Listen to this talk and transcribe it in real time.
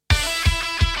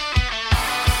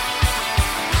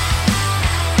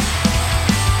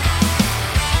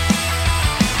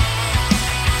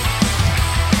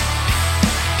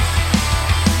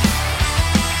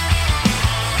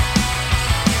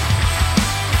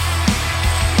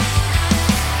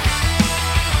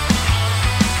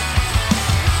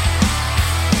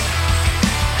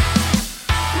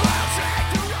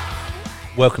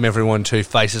Welcome everyone to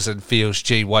Faces and Feels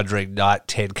G1 Ring Night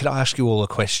 10. Can I ask you all a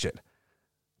question?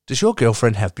 Does your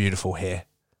girlfriend have beautiful hair?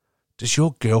 Does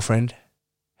your girlfriend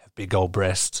have big old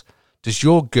breasts? Does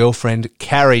your girlfriend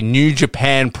carry New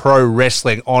Japan Pro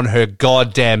Wrestling on her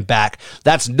goddamn back?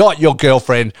 That's not your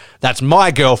girlfriend. That's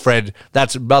my girlfriend.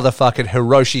 That's motherfucking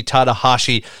Hiroshi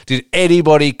Tanahashi. Did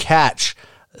anybody catch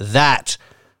that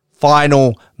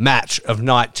final match of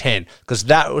night 10? Because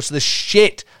that was the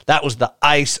shit. That was the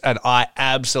ace, and I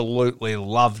absolutely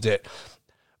loved it.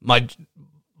 My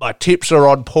tips are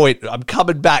on point. I'm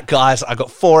coming back, guys. I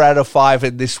got 4 out of 5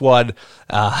 in this one.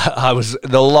 I was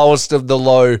the lowest of the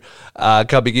low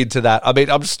coming into that. I mean,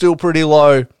 I'm still pretty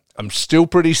low. I'm still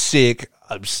pretty sick.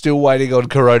 I'm still waiting on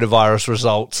coronavirus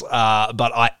results,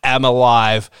 but I am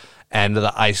alive, and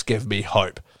the ace gave me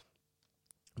hope.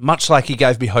 Much like he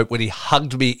gave me hope when he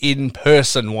hugged me in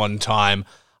person one time.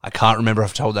 I can't remember if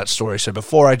I've told that story. So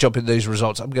before I jump into these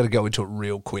results, I'm going to go into it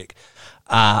real quick.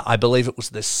 I believe it was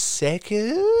the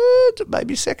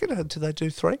maybe second. Did they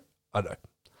do 3? I don't know.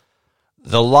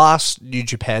 The last New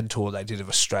Japan tour they did of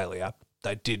Australia,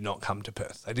 they did not come to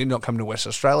Perth. They did not come to West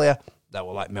Australia. They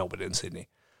were like Melbourne and Sydney.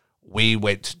 We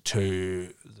went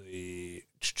to we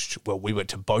went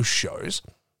to both shows.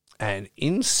 And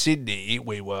in Sydney,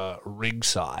 we were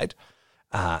ringside.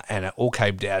 And it all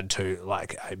came down to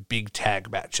like a big tag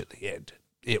match at the end.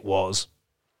 It was.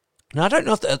 Now, I don't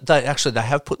know if they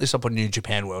have put this up on New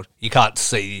Japan World. You can't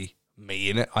see me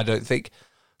in it, I don't think.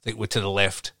 I think we're to the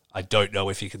left. I don't know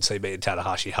if you can see me and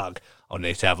Tanahashi hug. I'll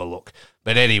need to have a look.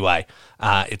 But anyway,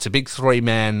 it's a big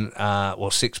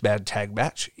 6-man tag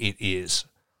match. It is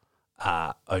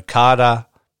Okada,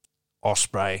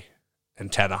 Ospreay, and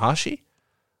Tanahashi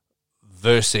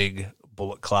versus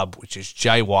Bullet Club, which is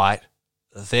Jay White,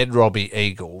 then Robbie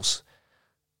Eagles,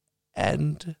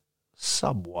 and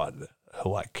someone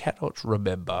who I cannot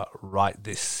remember right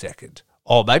this second.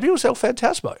 Oh, maybe it was El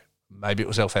Phantasmo.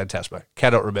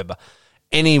 Cannot remember.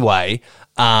 Anyway,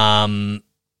 the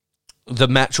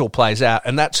match all plays out,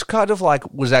 and that's kind of like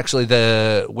was actually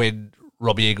when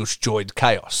Robbie Eagles joined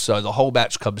Chaos. So the whole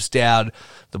match comes down.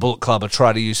 The Bullet Club are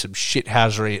trying to use some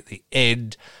shithousery at the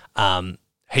end.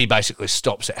 He basically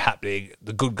stops it happening.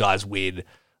 The good guys win.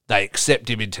 They accept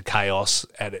him into Chaos,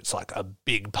 and it's like a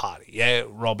big party. Yeah,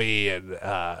 Robbie and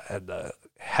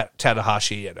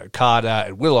Tanahashi and Okada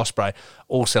and Will Ospreay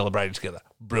all celebrating together.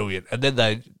 Brilliant. And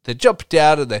then they jump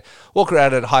down and they walk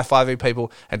around and high-fiving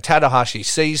people, and Tanahashi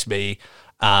sees me,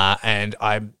 and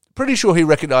I'm pretty sure he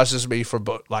recognizes me from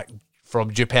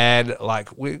Japan.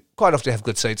 Like, we quite often have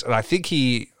good seats, and I think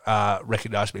he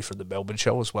recognized me from the Melbourne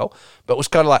show as well. But it was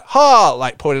kind of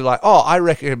like, pointed like, oh, I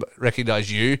recognize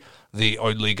you, the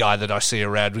only guy that I see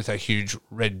around with a huge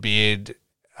red beard,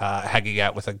 hanging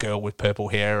out with a girl with purple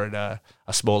hair and a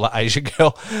smaller Asian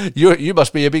girl. You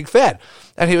must be a big fan.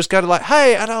 And he was kind of like,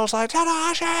 hey, and I was like,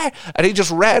 Tanahashi! And he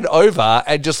just ran over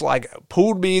and just like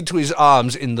pulled me into his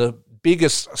arms in the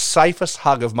biggest, safest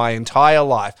hug of my entire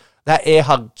life. That air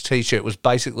hug t-shirt was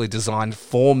basically designed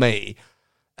for me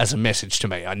as a message to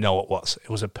me. I know it was. It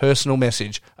was a personal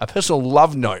message, a personal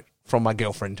love note from my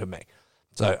girlfriend to me.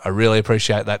 So I really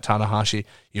appreciate that, Tanahashi.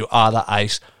 You are the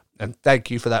ace, and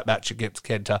thank you for that match against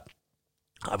Kenta.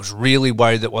 I was really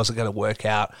worried that wasn't going to work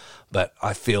out, but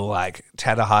I feel like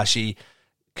Tanahashi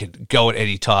can go at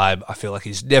any time. I feel like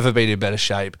he's never been in better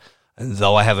shape, and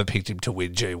though I haven't picked him to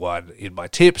win G1 in my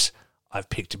tips, I've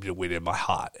picked him to win in my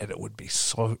heart, and it would be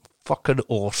so fucking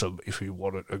awesome if he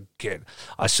won it again.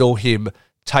 I saw him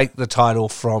take the title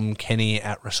from Kenny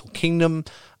at Wrestle Kingdom.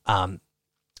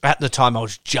 At the time, I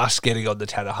was just getting on the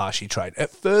Tanahashi train.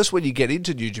 At first, when you get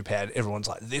into New Japan, everyone's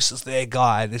like, this is their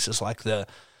guy. This is like the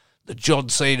John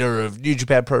Cena of New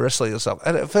Japan Pro Wrestling or something.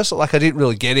 And at first, like, I didn't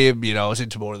really get him. You know, I was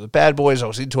into more of the bad boys. I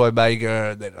was into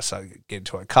Omega, and then I started getting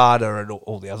into Okada and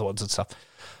all the other ones and stuff.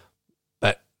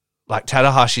 But, like,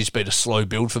 Tanahashi's been a slow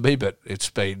build for me, but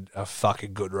it's been a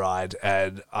fucking good ride.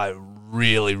 And I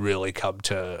really, really come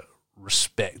to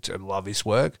respect and love his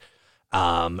work.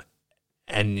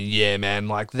 And yeah, man,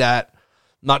 like that,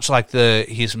 much like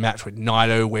his match with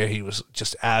Naito, where he was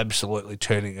just absolutely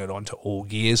turning it onto all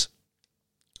gears.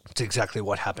 It's exactly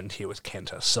what happened here with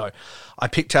Kenta. So I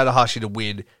picked Tanahashi to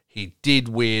win. He did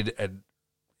win, and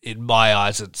in my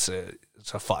eyes, it's a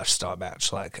 5-star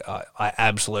match. Like, I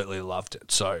absolutely loved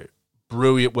it. So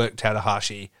brilliant work,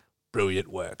 Tanahashi. Brilliant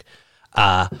work.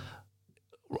 I'll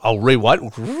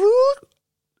rewind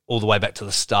all the way back to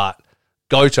the start.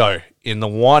 Goto, in the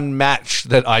one match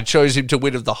that I chose him to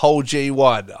win of the whole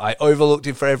G1, I overlooked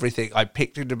him for everything. I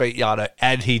picked him to beat Yano,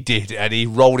 and he did, and he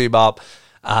rolled him up.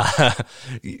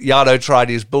 Yano tried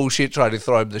his bullshit, tried to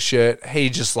throw him the shirt. He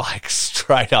just like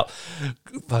straight up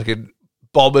fucking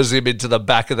bombers him into the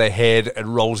back of the head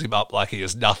and rolls him up like he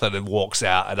is nothing and walks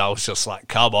out. And I was just like,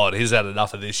 come on, he's had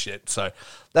enough of this shit. So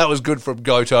that was good from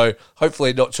Goto.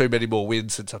 Hopefully not too many more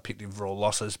wins since I picked him for all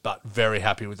losses, but very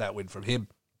happy with that win from him.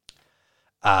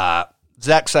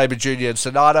 Zack Sabre Jr. and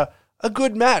Sonata, a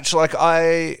good match. Like,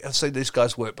 I have seen these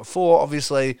guys work before.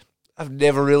 Obviously, I've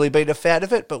never really been a fan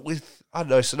of it, but I don't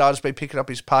know, Sonata's been picking up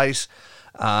his pace,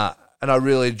 and I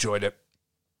really enjoyed it.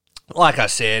 Like I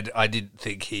said, I didn't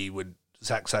think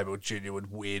Zack Sabre Jr.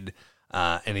 would win,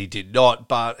 and he did not,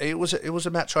 but it was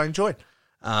a match I enjoyed.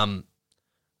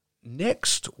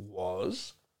 Next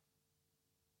was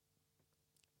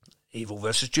Evil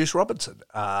versus Juice Robinson.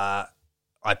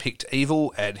 I picked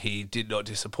Evil, and he did not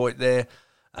disappoint there.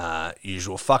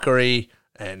 Usual fuckery,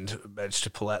 and managed to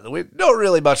pull out the win. Not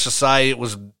really much to say. It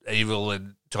was Evil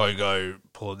and Togo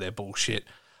pulling their bullshit.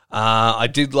 I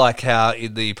did like how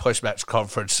in the post-match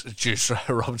conference, Juice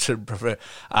Robinson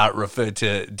referred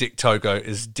to Dick Togo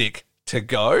as Dick to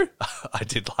go. I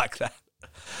did like that.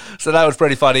 So that was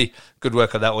pretty funny. Good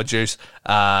work on that one, Juice.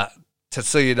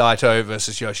 Tetsuya Naito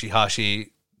versus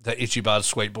Yoshihashi. The Ichiban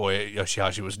sweet boy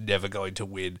Yoshihashi was never going to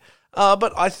win.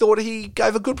 But I thought he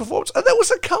gave a good performance. And there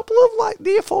was a couple of like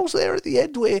near falls there at the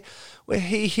end where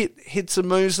he hit some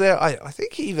moves there. I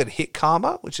think he even hit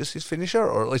Karma, which is his finisher,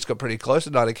 or at least got pretty close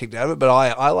and Naito kicked out of it. But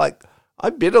I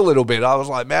bit a little bit. I was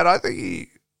like, man, I think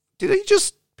did he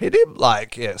just pin him?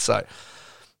 Like, yeah, so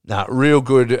real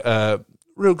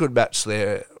good match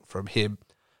there from him.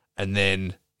 And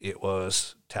then it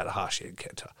was Tanahashi and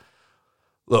Kenta.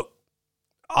 Look,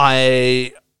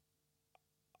 I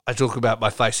talk about my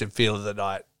face and feel of the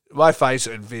night. My face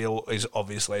and feel is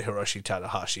obviously Hiroshi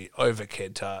Tanahashi over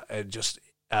Kenta, and just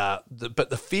but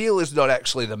the feel is not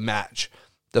actually the match.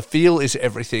 The feel is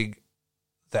everything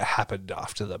that happened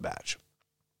after the match.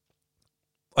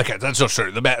 Okay, that's not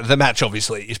true. The match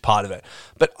obviously is part of it,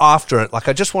 but after it, like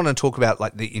I just want to talk about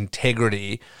like the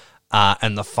integrity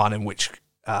and the fun in which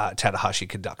Tanahashi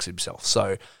conducts himself.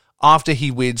 So after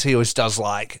he wins, he always does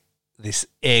like this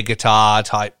air guitar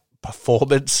type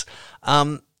performance.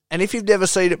 And if you've never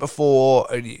seen it before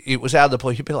and it was out of the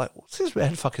blue, you'd be like, what's this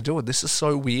man fucking doing? This is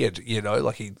so weird, you know?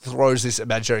 Like he throws this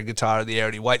imaginary guitar in the air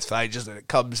and he waits for ages and it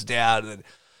comes down and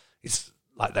it's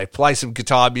like they play some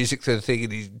guitar music to the thing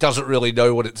and he doesn't really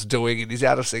know what it's doing and he's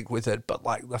out of sync with it, but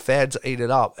like the fans eat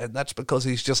it up, and that's because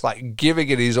he's just like giving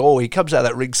it his all. He comes out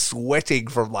of that ring sweating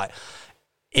from like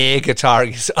air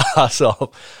guitaring his ass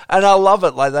off, and I love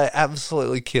it. Like they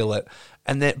absolutely kill it.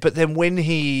 But then when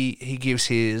he gives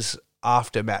his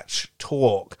after-match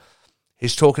talk,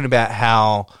 he's talking about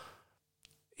how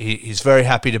he's very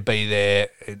happy to be there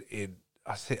in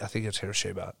I think it's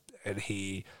Hiroshima, and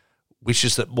he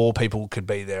wishes that more people could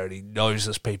be there, and he knows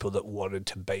there's people that wanted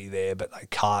to be there but they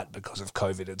can't because of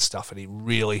COVID and stuff, and he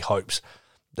really hopes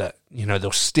that, you know,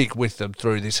 they'll stick with them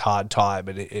through this hard time,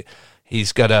 and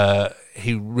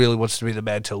he really wants to be the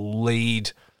man to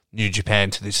lead New Japan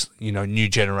to this, you know, new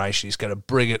generation. He's going to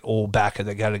bring it all back and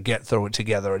they're going to get through it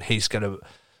together, and he's going to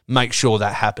make sure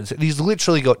that happens. And he's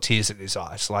literally got tears in his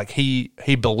eyes. Like he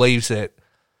believes it.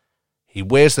 He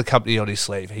wears the company on his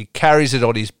sleeve. He carries it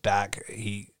on his back.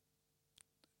 He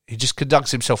just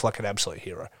conducts himself like an absolute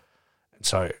hero. And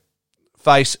so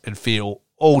face and feel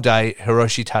all day,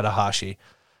 Hiroshi Tanahashi.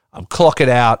 I'm clocking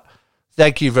out.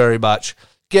 Thank you very much.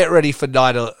 Get ready for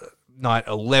night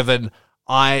 11.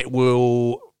 I'm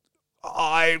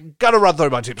going to run through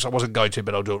my tips. I wasn't going to,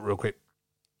 but I'll do it real quick.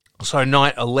 So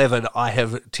night 11, I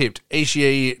have tipped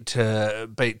Ishii to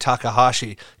beat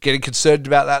Takahashi. Getting concerned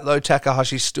about that, though.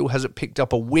 Takahashi still hasn't picked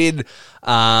up a win.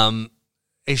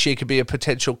 Ishii could be a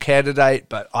potential candidate,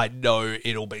 but I know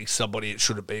it'll be somebody it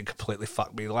shouldn't be and completely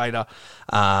fuck me later.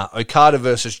 Okada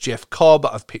versus Jeff Cobb.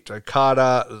 I've picked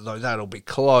Okada, though that'll be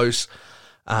close.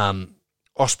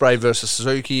 Ospreay versus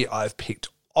Suzuki. I've picked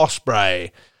Ospreay.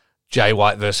 Jay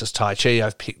White versus Tai Chi.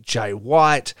 I've picked Jay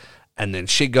White. And then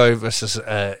Shingo versus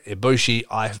Ibushi.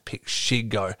 I've picked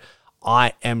Shingo.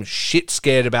 I am shit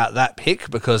scared about that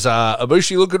pick because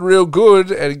Ibushi looking real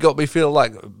good and it got me feeling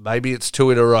like maybe it's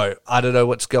 2 in a row. I don't know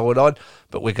what's going on,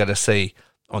 but we're going to see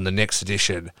on the next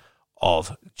edition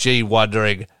of G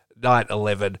Wondering Night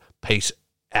 11. Peace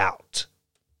out.